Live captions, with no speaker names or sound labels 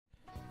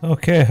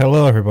Okay,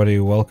 hello everybody,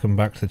 welcome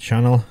back to the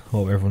channel.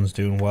 Hope everyone's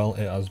doing well.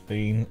 It has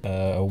been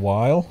a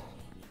while,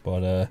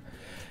 but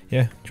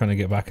yeah, trying to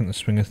get back in the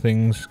swing of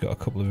things. Got a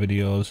couple of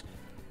videos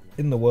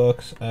in the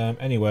works.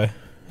 Today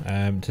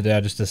I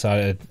just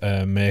decided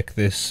to make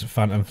this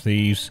Phantom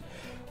Thieves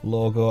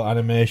logo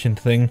animation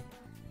thing.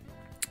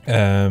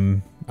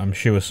 I'm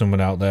sure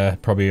someone out there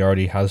probably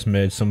already has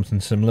made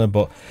something similar,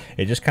 but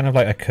it just kind of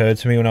like occurred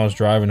to me when I was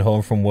driving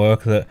home from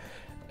work that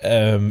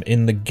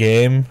in the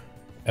game,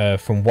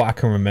 from what I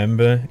can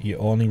remember, you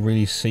only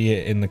really see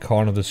it in the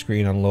corner of the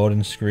screen on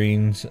loading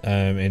screens,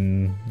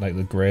 in like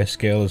the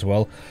grayscale as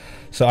well.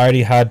 So I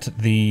already had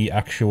the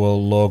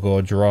actual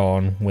logo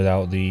drawn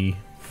without the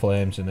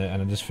flames in it,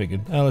 and I just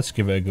figured, oh, let's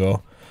give it a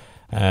go.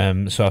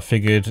 So I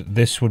figured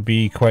this would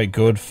be quite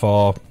good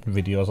for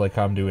videos like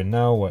I'm doing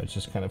now, where it's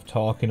just kind of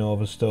talking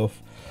over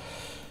stuff.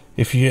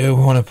 If you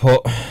want to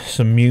put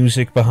some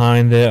music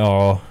behind it,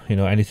 or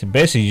anything,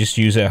 basically just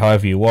use it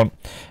however you want.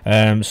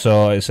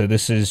 So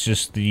this is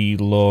just the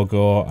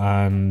logo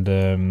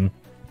and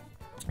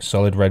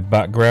solid red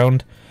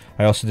background.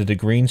 I also did a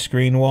green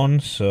screen one,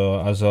 so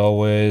as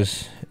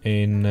always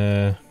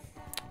in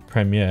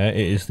Premiere it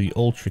is the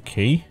Ultra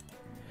key,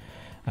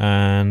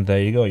 and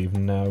there you go, you've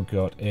now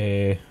got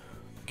a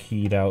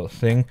keyed out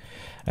thing.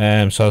 So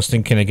I was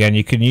thinking, again,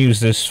 you can use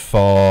this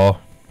for,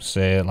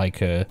 say,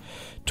 like a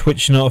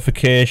Twitch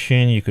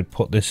notification. You could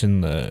put this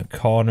in the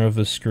corner of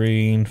the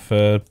screen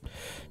for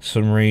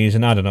some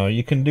reason. I don't know,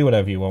 you can do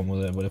whatever you want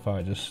with it, but if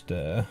I just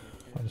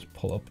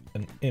pull up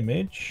an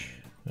image,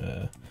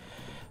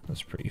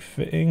 that's pretty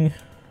fitting.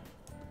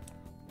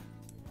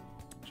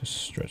 Just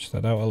stretch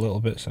that out a little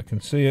bit so I can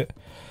see it.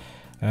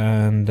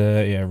 And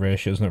yeah,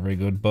 ratio's not very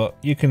good, but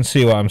you can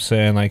see what I'm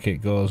saying, like it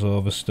goes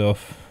over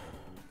stuff.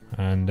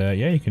 And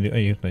yeah, you can do, there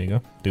you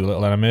go, do a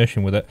little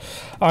animation with it.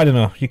 I don't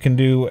know, you can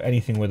do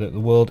anything with it.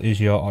 The world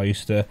is your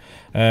oyster.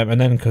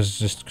 And then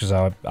because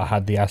I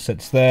had the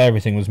assets there,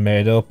 everything was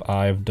made up,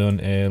 I've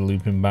done a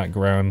looping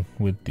background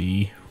with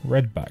the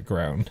red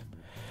background.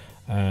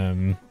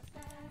 I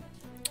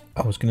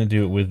was going to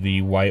do it with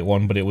the white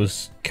one, but it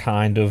was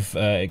kind of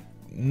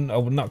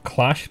not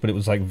clash, but it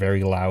was like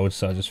very loud,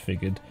 so I just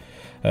figured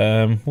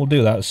we'll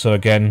do that. So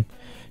again,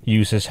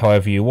 use this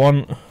however you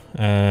want.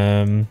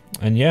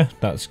 And yeah,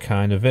 that's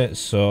kind of it.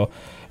 So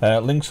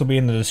links will be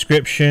in the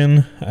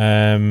description.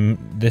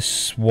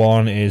 This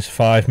one is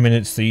 5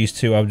 minutes. These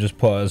two I've just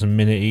put as a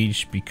minute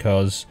each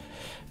because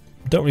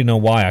I don't really know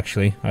why,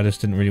 actually. I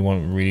just didn't really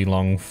want really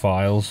long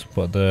files,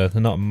 but they're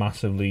not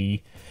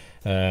massively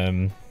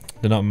they're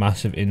not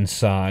massive in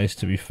size,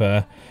 to be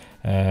fair.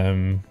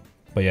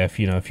 But yeah, if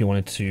you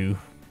wanted to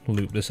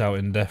loop this out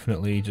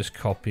indefinitely, just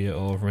copy it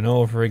over and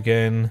over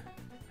again.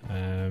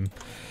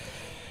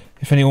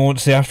 If anyone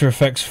wants the After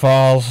Effects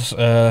files,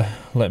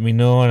 let me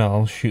know and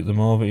I'll shoot them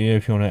over to you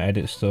if you want to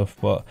edit stuff.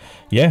 But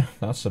yeah,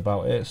 that's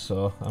about it.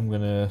 So I'm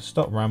going to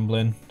stop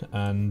rambling,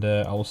 and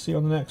I will see you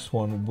on the next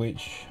one,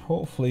 which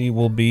hopefully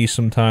will be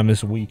sometime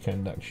this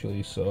weekend,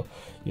 actually. So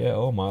yeah,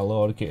 oh my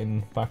lord,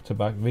 getting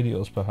back-to-back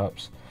videos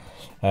perhaps.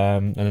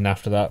 And then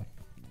after that,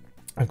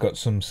 I've got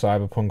some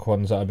Cyberpunk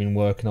ones that I've been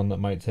working on that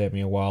might take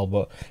me a while.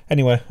 But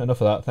anyway,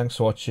 enough of that. Thanks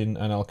for watching,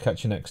 and I'll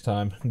catch you next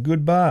time.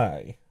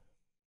 Goodbye.